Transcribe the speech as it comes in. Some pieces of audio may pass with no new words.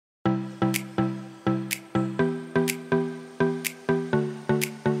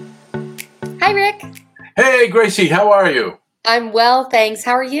Hi, Rick. Hey, Gracie, how are you? I'm well, thanks.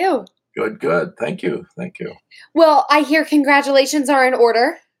 How are you? Good. Thank you. Well, I hear congratulations are in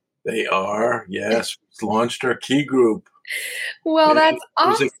order. They are, yes. Launched our key group. Well, It that's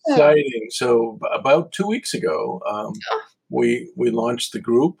was awesome. exciting. So about 2 weeks ago, Oh, we launched the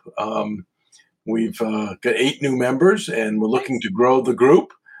group. We've got 8 new members, and we're looking nice. to grow the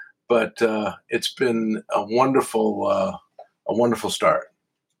group. But it's been a wonderful start.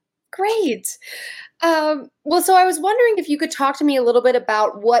 Great. Well, so I was wondering if you could talk to me a little bit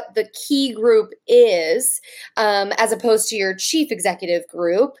about what the key group is, as opposed to your chief executive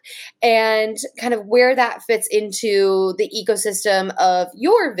group, and kind of where that fits into the ecosystem of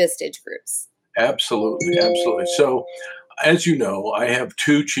your Vistage groups. Absolutely. So, as you know, I have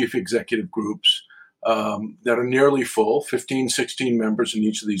two chief executive groups that are nearly full, 15, 16 members in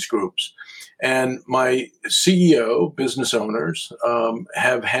each of these groups. And my CEO, business owners,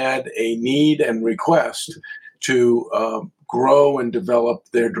 have had a need and request to grow and develop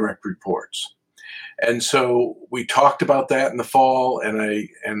their direct reports. And so we talked about that in the fall, and I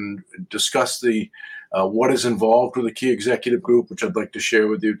discussed the what is involved with the key executive group, which I'd like to share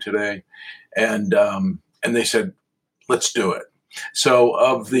with you today. And they said, let's do it. So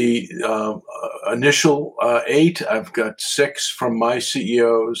of the initial 8, I've got 6 from my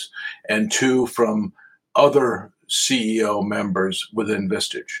CEOs and 2 from other CEO members within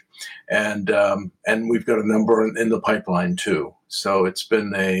Vistage, and we've got a number in the pipeline too. So it's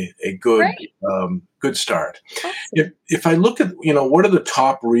been a Great. good start. Awesome. If I look at what are the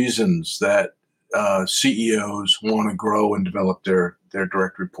top reasons that CEOs want to grow and develop their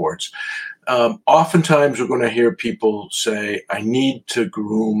direct reports. Oftentimes, we're going to hear people say, "I need to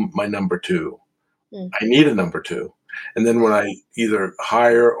groom my number two. Mm. I need a number two." And then when I either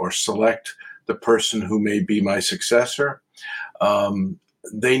hire or select the person who may be my successor, um,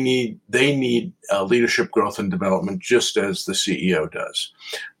 they need leadership growth and development just as the CEO does.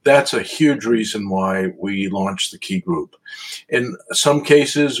 That's a huge reason why we launched the key group. In some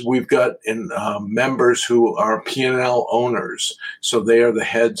cases, we've got members who are P&L owners, so they are the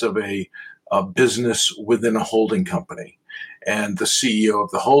heads of a business within a holding company, and the CEO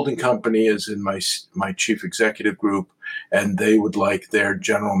of the holding company is in my chief executive group, and they would like their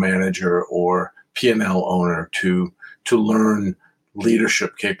general manager or P&L owner to learn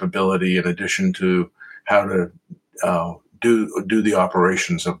leadership capability in addition to how to do the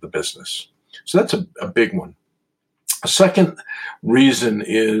operations of the business. So that's a big one. A second reason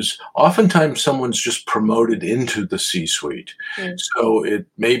is oftentimes someone's just promoted into the C-suite. Mm. So it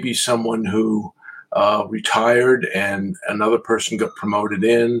may be someone who retired and another person got promoted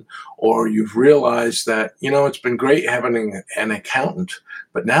in, or you've realized that, it's been great having an accountant,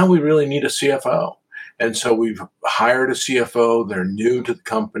 but now we really need a CFO. And so we've hired a CFO. They're new to the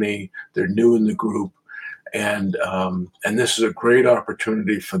company. They're new in the group. And this is a great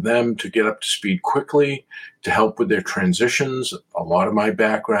opportunity for them to get up to speed quickly, to help with their transitions. A lot of my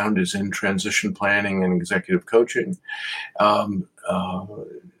background is in transition planning and executive coaching. Um, uh,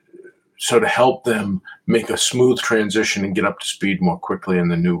 so to help them make a smooth transition and get up to speed more quickly in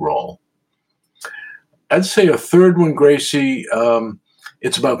the new role. I'd say a third one, Gracie,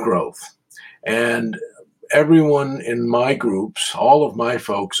 it's about growth. And everyone in my groups, all of my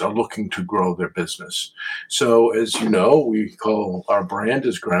folks are looking to grow their business. So as you know, we call our brand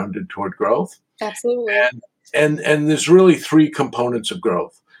is grounded toward growth. Absolutely. And there's really 3 components of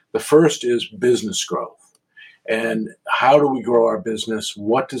growth. The first is business growth. And how do we grow our business?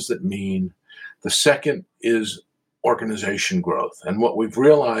 What does that mean? The second is organization growth. And what we've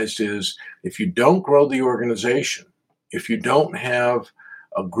realized is if you don't grow the organization, if you don't have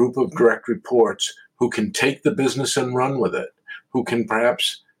a group of direct reports who can take the business and run with it, who can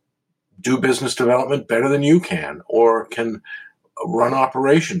perhaps do business development better than you can, or can run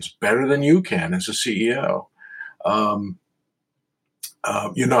operations better than you can as a CEO,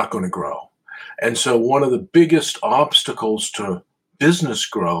 you're not going to grow. And so one of the biggest obstacles to business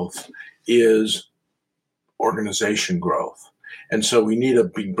growth is organization growth. And so we need to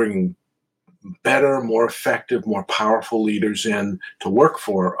be bringing better, more effective, more powerful leaders in to work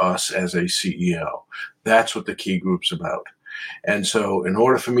for us as a CEO. That's what the key group's about. And so in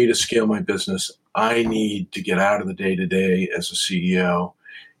order for me to scale my business, I need to get out of the day-to-day as a CEO,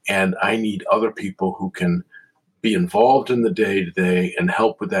 and I need other people who can be involved in the day-to-day and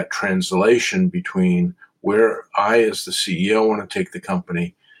help with that translation between where I, as the CEO, want to take the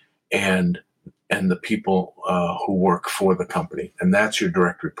company and the people who work for the company. And that's your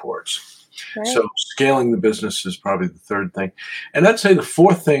direct reports. Right. So scaling the business is probably the third thing. And I'd say the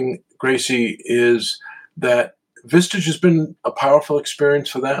fourth thing, Gracie, is that Vistage has been a powerful experience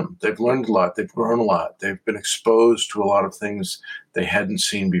for them. They've learned a lot. They've grown a lot. They've been exposed to a lot of things they hadn't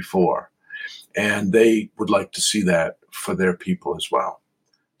seen before. And they would like to see that for their people as well.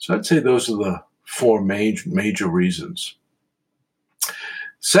 So I'd say those are the four major reasons.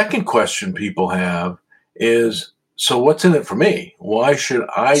 Second question people have is, so what's in it for me? Why should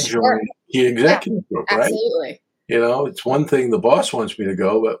I Sure. join the Yeah, executive group, right? absolutely. It's one thing the boss wants me to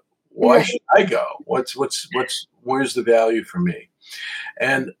go, but why Right. should I go? Where's the value for me?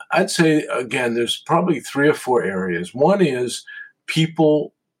 And I'd say, again, there's probably three or four areas. One is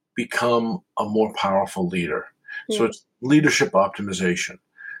people become a more powerful leader. So Mm. it's leadership optimization,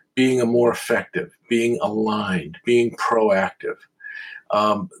 being a more effective, being aligned, being proactive.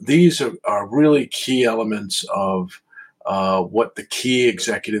 These are really key elements of what the key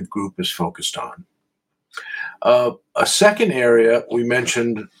executive group is focused on. A second area we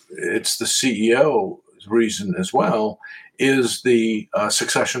mentioned, it's the CEO reason as well, is the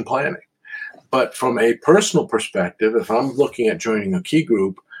succession planning. But from a personal perspective, if I'm looking at joining a key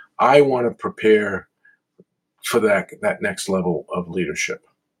group, I want to prepare for that next level of leadership.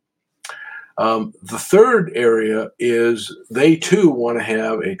 The third area is they too want to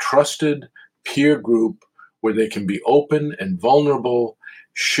have a trusted peer group where they can be open and vulnerable,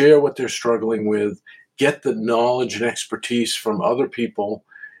 share what they're struggling with, get the knowledge and expertise from other people,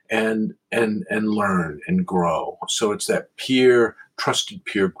 and learn and grow. So it's that trusted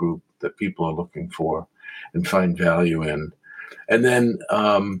peer group that people are looking for and find value in. And then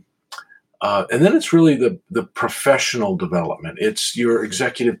it's really the professional development. It's your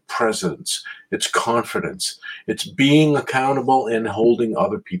executive presence. It's confidence. It's being accountable and holding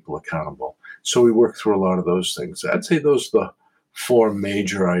other people accountable. So we work through a lot of those things. I'd say those are the four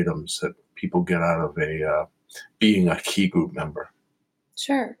major items that people get out of being a key group member.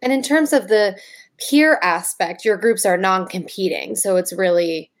 Sure. And in terms of the peer aspect, your groups are non-competing, so it's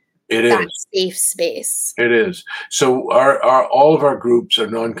really It that is. safe space. It is. So our all of our groups are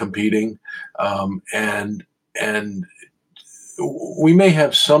non-competing, and we may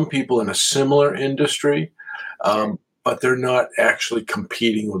have some people in a similar industry, Sure. but they're not actually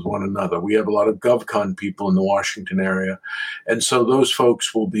competing with one another. We have a lot of GovCon people in the Washington area, and so those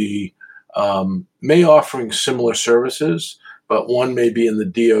folks will be may offering similar services, but one may be in the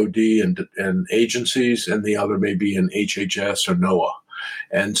DoD and agencies, and the other may be in HHS or NOAA,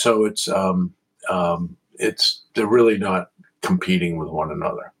 and so they're really not competing with one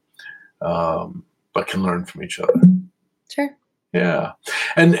another, but can learn from each other. Sure. Yeah.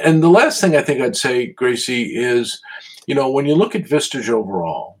 And the last thing I think I'd say, Gracie, is, when you look at Vistage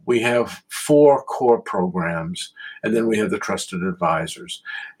overall, we have four core programs, and then we have the trusted advisors.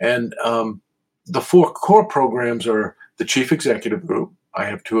 And the four core programs are the Chief Executive Group. I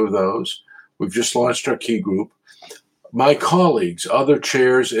have two of those. We've just launched our key group. My colleagues, other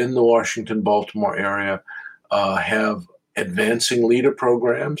chairs in the Washington, Baltimore area, have advancing leader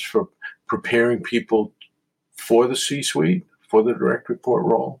programs for preparing people for the C-suite, for the direct report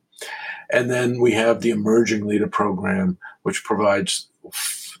role. And then we have the Emerging Leader Program, which provides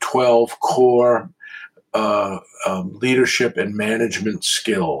 12 core leadership and management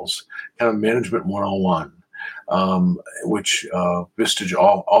skills, kind of management 101, which Vistage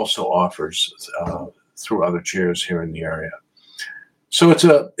also offers through other chairs here in the area. So you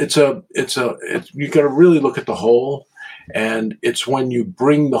got to really look at the whole, and it's when you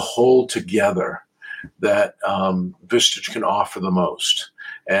bring the whole together that Vistage can offer the most.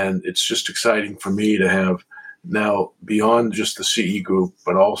 And it's just exciting for me to have now, beyond just the CE group,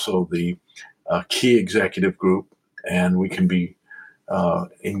 but also the key executive group, and we can be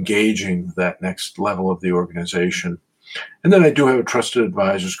engaging that next level of the organization. And then I do have a trusted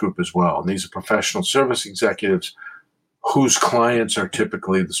advisors group as well. And these are professional service executives whose clients are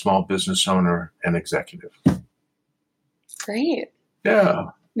typically the small business owner and executive. Great. Yeah.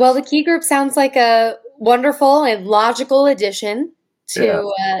 Well, the key group sounds like a wonderful and logical addition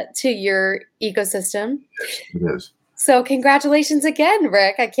to your ecosystem. It is. So congratulations again,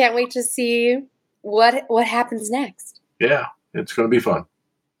 Rick. I can't wait to see what happens next. Yeah, it's going to be fun.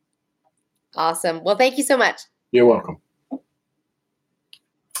 Awesome. Well, thank you so much. You're welcome.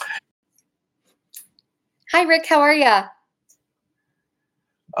 Hi, Rick. How are you?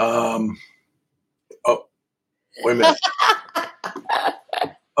 Oh, wait a minute.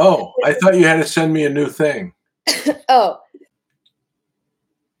 Oh, I thought you had to send me a new thing. Oh.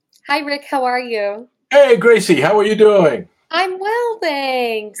 Hi, Rick. How are you? Hey, Gracie, how are you doing? I'm well,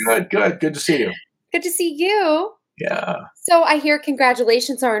 thanks. Good. Good to see you. Good to see you. Yeah. So I hear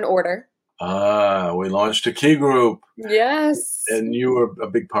congratulations are in order. We launched a key group. Yes. And you were a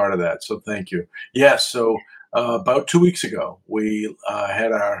big part of that, so thank you. Yes, so About 2 weeks ago, we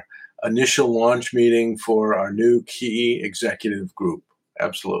had our initial launch meeting for our new key executive group.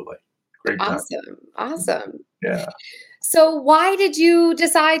 Absolutely. Great time. Awesome. Awesome. Yeah. So, why did you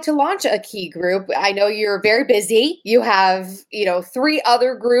decide to launch a key group? I know you're very busy. You have, three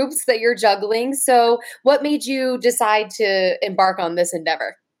other groups that you're juggling. So, what made you decide to embark on this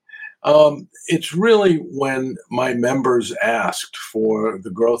endeavor? It's really when my members asked for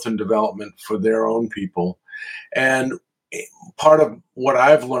the growth and development for their own people. And part of what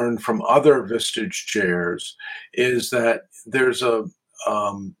I've learned from other Vistage chairs is that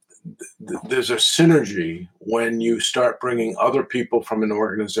um, there's a synergy when you start bringing other people from an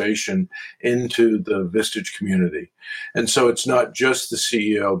organization into the Vistage community. And so it's not just the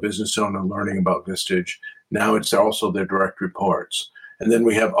CEO, business owner learning about Vistage. Now it's also their direct reports. And then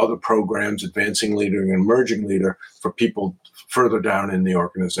we have other programs, advancing leader and emerging leader, for people further down in the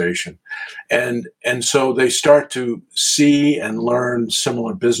organization. And so they start to see and learn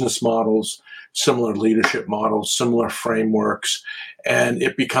similar business models, similar leadership models, similar frameworks, and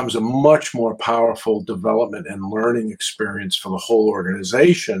it becomes a much more powerful development and learning experience for the whole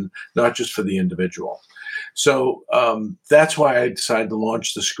organization, not just for the individual. So that's why I decided to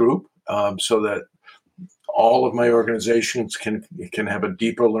launch this group, so that all of my organizations can have a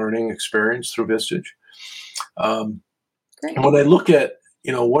deeper learning experience through Vistage. And Great. when I look at,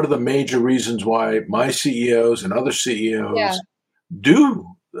 what are the major reasons why my CEOs and other Yeah. CEOs do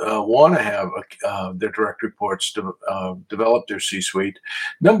want to have their direct reports develop their C-suite,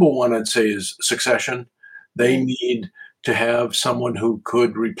 number one, I'd say, is succession. They Mm, need to have someone who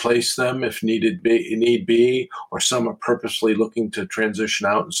could replace them if need be, or some are purposely looking to transition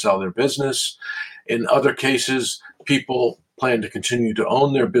out and sell their business. In other cases, people plan to continue to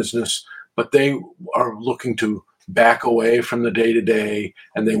own their business, but they are looking to back away from the day to day,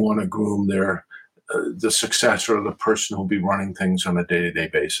 and they want to groom the successor or the person who'll be running things on a day to day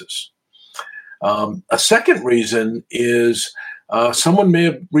basis. A second reason is someone may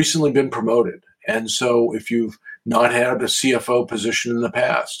have recently been promoted. And so if you've not had a CFO position in the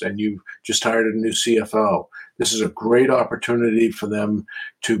past and you've just hired a new CFO, this is a great opportunity for them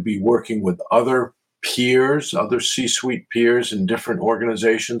to be working with other peers, other C suite peers in different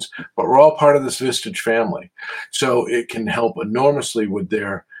organizations, but we're all part of this Vistage family. So it can help enormously with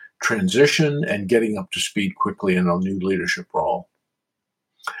their transition and getting up to speed quickly in a new leadership role.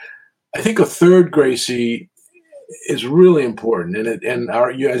 I think a third, Gracie, is really important, and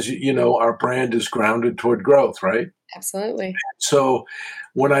as you know, our brand is grounded toward growth, right? absolutely. So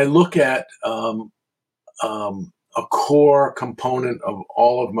when I look at a core component of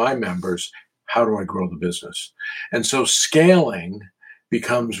all of my members, how do I grow the business? And so scaling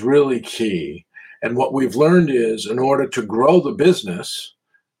becomes really key. And what we've learned is, in order to grow the business,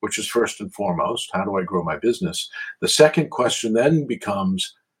 which is first and foremost, how do I grow my business? The second question then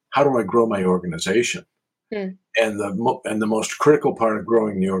becomes, how do I grow my organization? Mm, And the most critical part of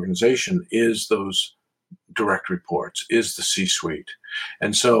growing the organization is those direct reports, is the C-suite.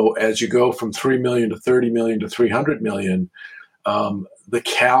 And so as you go from 3 million to 30 million to 300 million, the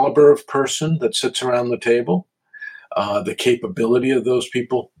caliber of person that sits around the table, the capability of those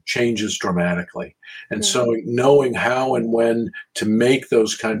people changes dramatically. And mm. so knowing how and when to make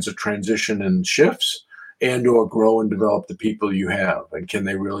those kinds of transition and shifts, and or grow and develop the people you have, and can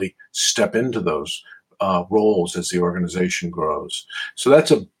they really step into those roles as the organization grows? So that's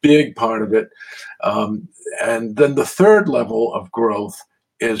a big part of it. And then the third level of growth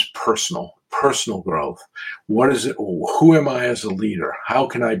is personal growth. What is it? Who am I as a leader? How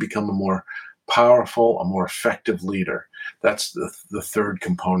can I become a more powerful, a more effective leader? That's the third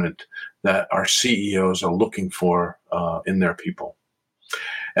component that our CEOs are looking for in their people.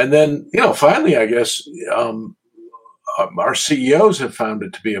 And then, finally, I guess, our CEOs have found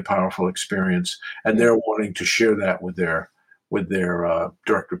it to be a powerful experience, and Mm. they're wanting to share that with their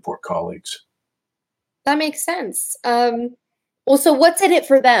direct report colleagues. That makes sense. Well, so what's in it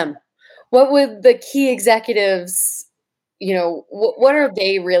for them? What would the key executives, what are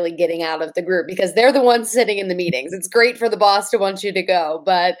they really getting out of the group? Because they're the ones sitting in the meetings. It's great for the boss to want you to go,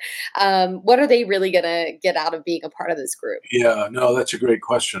 but what are they really going to get out of being a part of this group? Yeah, no, that's a great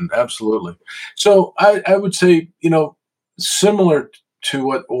question. Absolutely. So I would say, similar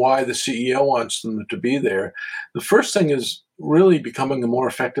to why the CEO wants them to be there, the first thing is really becoming a more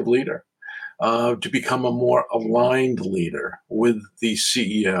effective leader. To become a more aligned leader with the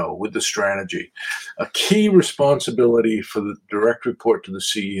CEO, with the strategy. A key responsibility for the direct report to the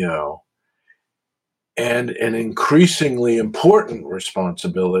CEO, and an increasingly important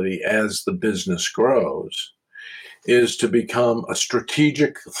responsibility as the business grows, is to become a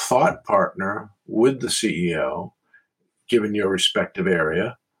strategic thought partner with the CEO, given your respective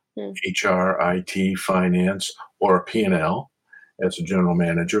area, Hmm. HR, IT, finance, or a P&L as a general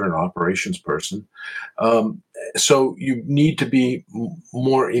manager and operations person. Um, so you need to be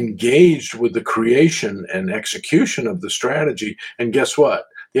more engaged with the creation and execution of the strategy. And guess what?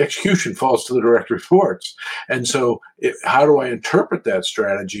 The execution falls to the direct reports. And so, how do I interpret that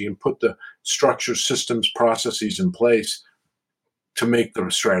strategy and put the structures, systems, processes in place to make the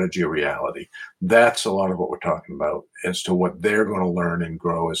strategy a reality? That's a lot of what we're talking about as to what they're going to learn and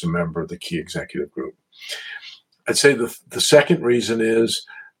grow as a member of the key executive group. I'd say the second reason is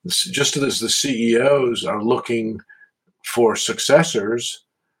just as the CEOs are looking for successors,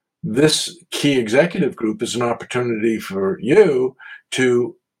 this key executive group is an opportunity for you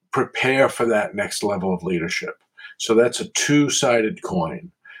to prepare for that next level of leadership. So that's a two-sided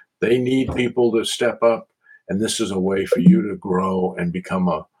coin. They need people to step up, and this is a way for you to grow and become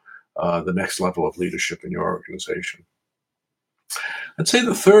the next level of leadership in your organization. I'd say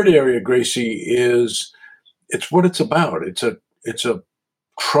the third area, Gracie, is it's what it's about. It's a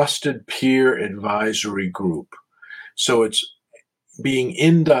trusted peer advisory group. So it's being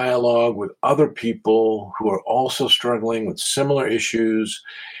in dialogue with other people who are also struggling with similar issues,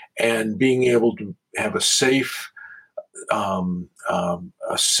 and being able to have a safe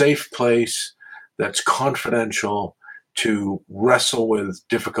place that's confidential to wrestle with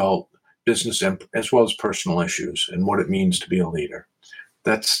difficult business as well as personal issues and what it means to be a leader.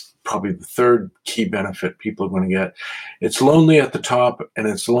 That's probably the third key benefit people are going to get. It's lonely at the top and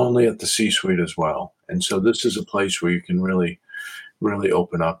it's lonely at the C-suite as well. And so this is a place where you can really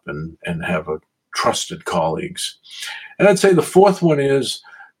open up and have a trusted colleagues. And I'd say the fourth one is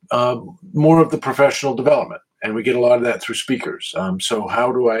more of the professional development. And we get a lot of that through speakers. So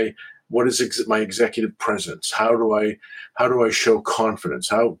what is my executive presence? How do I show confidence?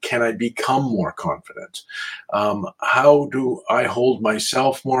 How can I become more confident? How do I hold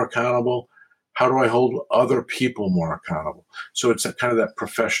myself more accountable? How do I hold other people more accountable? So it's kind of that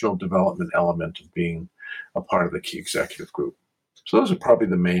professional development element of being a part of the key executive group. So those are probably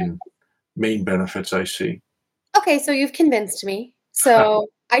the main benefits I see. Okay, so you've convinced me. So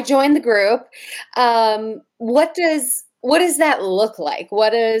I joined the group. What does that look like?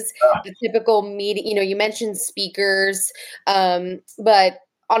 What is the typical meeting? You mentioned speakers, but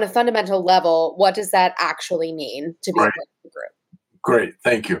on a fundamental level, what does that actually mean to be a Right. part of the group? Great.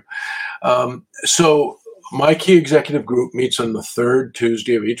 Thank you. So my key executive group meets on the third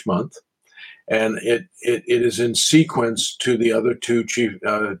Tuesday of each month, and it is in sequence to the other two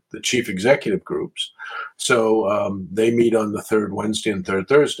the chief executive groups. So they meet on the third Wednesday and third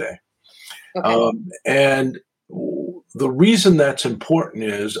Thursday. Okay. And the reason that's important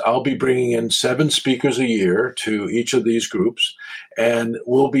is I'll be bringing in 7 speakers a year to each of these groups, and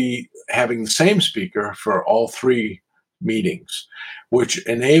we'll be having the same speaker for all 3 meetings, which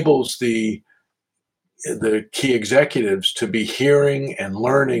enables the key executives to be hearing and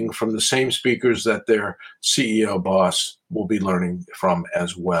learning from the same speakers that their CEO boss will be learning from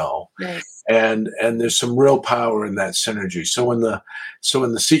as well. Nice. And there's some real power in that synergy. So when the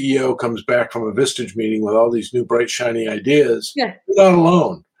CEO comes back from a Vistage meeting with all these new bright shiny ideas, Yeah. they're not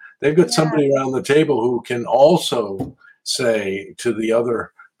alone. They've got Yeah. somebody around the table who can also say to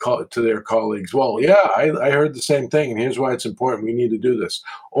their colleagues, well, yeah, I heard the same thing, and here's why it's important. We need to do this.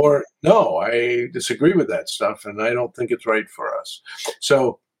 Or, no, I disagree with that stuff, and I don't think it's right for us.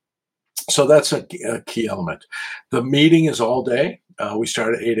 So that's a key element. The meeting is all day. We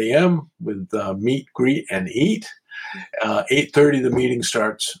start at 8 a.m. with meet, greet, and eat. 8:30, the meeting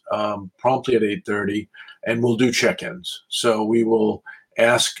starts promptly at 8:30, and we'll do check-ins. So we will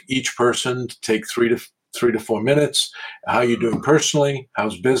ask each person to take 3 to 4 minutes. How you doing personally?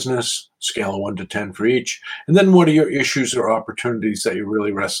 How's business? Scale of 1 to 10 for each. And then what are your issues or opportunities that you're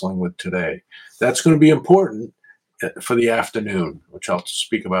really wrestling with today? That's going to be important for the afternoon, which I'll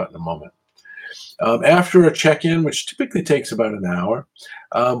speak about in a moment. After a check-in, which typically takes about an hour,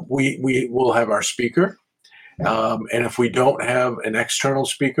 we will have our speaker. And if we don't have an external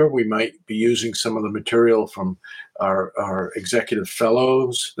speaker, we might be using some of the material from our executive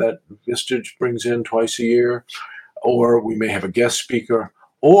fellows that Vistage brings in twice a year, or we may have a guest speaker,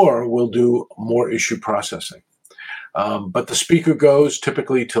 or we'll do more issue processing. But the speaker goes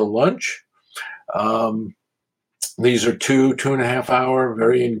typically till lunch. These are 2.5 hour,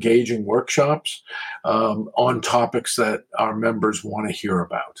 very engaging workshops on topics that our members want to hear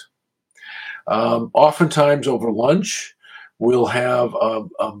about. Oftentimes over lunch, We'll have a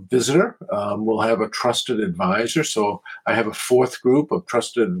visitor. We'll have a trusted advisor. So I have a fourth group of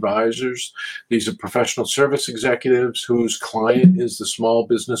trusted advisors. These are professional service executives whose client is the small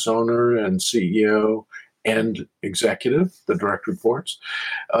business owner and CEO and executive, the direct reports.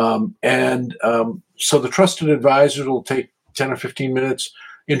 So the trusted advisors will take 10 or 15 minutes,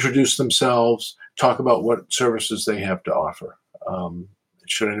 introduce themselves, talk about what services they have to offer,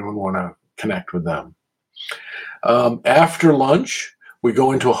 should anyone want to connect with them. After lunch, we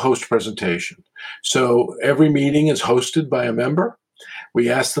go into a host presentation. So every meeting is hosted by a member.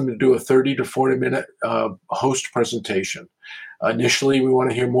 We ask them to do a 30 to 40-minute host presentation. Initially, we want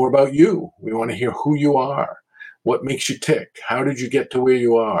to hear more about you. We want to hear who you are, what makes you tick, how did you get to where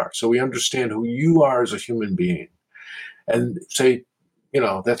you are, so we understand who you are as a human being. And say,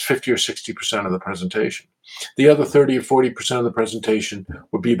 that's 50 or 60% of the presentation. The other 30 or 40% of the presentation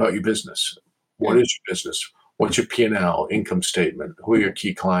would be about your business. What is your business? What's your P&L, income statement? Who are your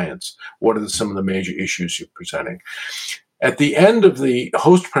key clients? What are some of the major issues you're presenting? At the end of the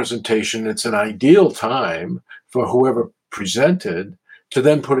host presentation, it's an ideal time for whoever presented to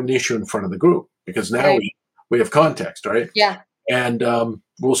then put an issue in front of the group, because now Right. we have context, right? Yeah. And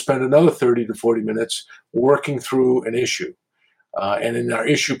we'll spend another 30 to 40 minutes working through an issue. And in our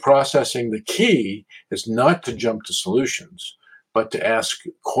issue processing, the key is not to jump to solutions, but to ask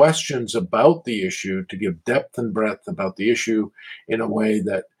questions about the issue, to give depth and breadth about the issue in a way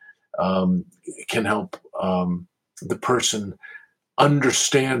that can help the person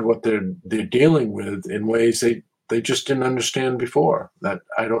understand what they're dealing with in ways they just didn't understand before. That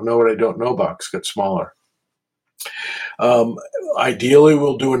I don't know what I don't know box gets smaller. Um, Ideally,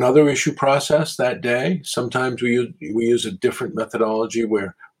 we'll do another issue process that day. Sometimes we use a different methodology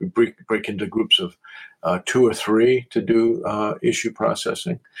where we break into groups of 2 or 3 to do issue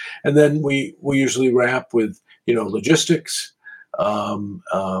processing, and then we usually wrap with logistics,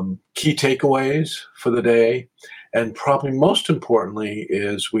 key takeaways for the day, and probably most importantly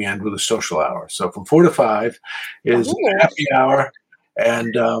is we end with a social hour. So from 4 to 5 is Oh, happy hour,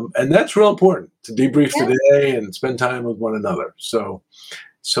 and that's real important to debrief yeah. the day and spend time with one another. So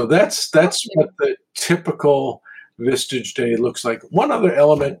that's what the typical Vistage day looks like. One other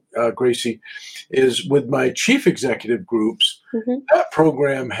element, Gracie, is with my chief executive groups. Mhm. That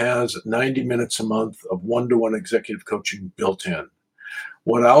program has 90 minutes a month of one-to-one executive coaching built in.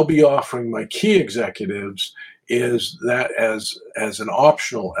 What I'll be offering my key executives is that as an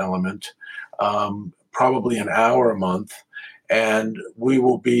optional element, probably an hour a month, and we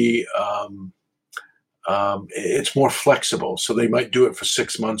will be. It's more flexible, so they might do it for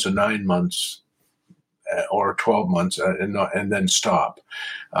 6 months or 9 months or 12 months and then stop.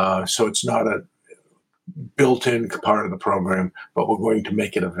 So it's not a built-in part of the program, but we're going to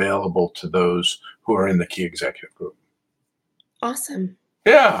make it available to those who are in the key executive group. Awesome.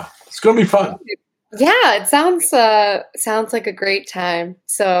 Yeah, it's going to be fun. Yeah, it sounds like a great time.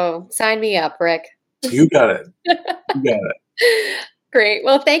 So sign me up, Rick. You got it. You got it. Great.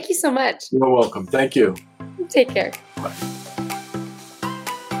 Well, thank you so much. You're welcome. Thank you. Take care. Bye.